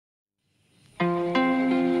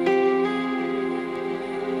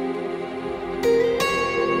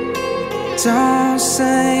Don't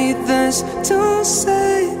say this, don't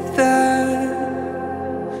say that.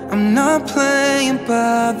 I'm not playing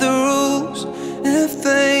by the rules. If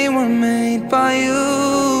they were made by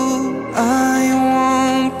you, I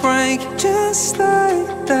won't break just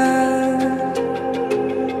like that.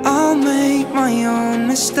 I'll make my own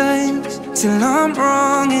mistakes till I'm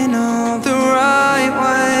wrong in all the right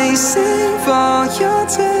ways. Save all your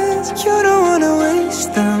tears, you don't wanna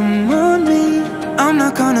waste them on me. I'm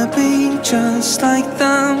not gonna be just like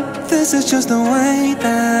them. This is just the way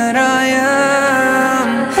that I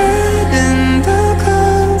am. Head in the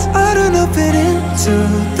clouds, I don't know, fit into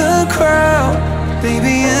the crowd.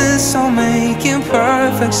 Baby, it's all making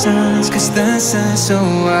perfect sense, 'cause this is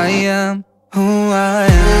who I am, who I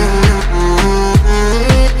am.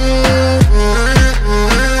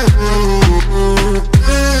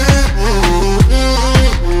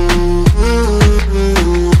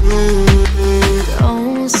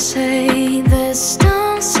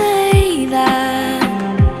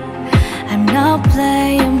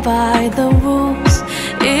 By the rules,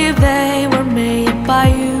 if they were made by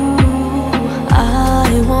you, I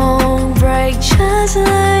won't break just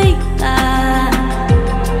like that.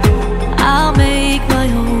 I'll make my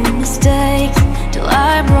own mistakes till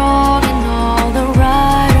I'm wrong in all the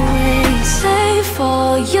right ways. Save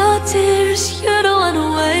all your tears, you don't wanna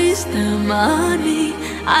waste them on me.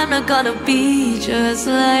 I'm not gonna be just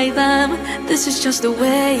like them. This is just the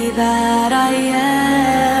way that I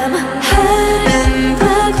am. Head in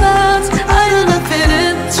the clouds, I don't know, fit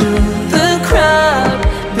into the crowd.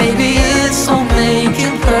 Maybe it's all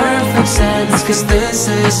making perfect sense, 'cause this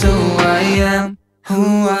is who I am, who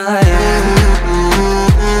I am.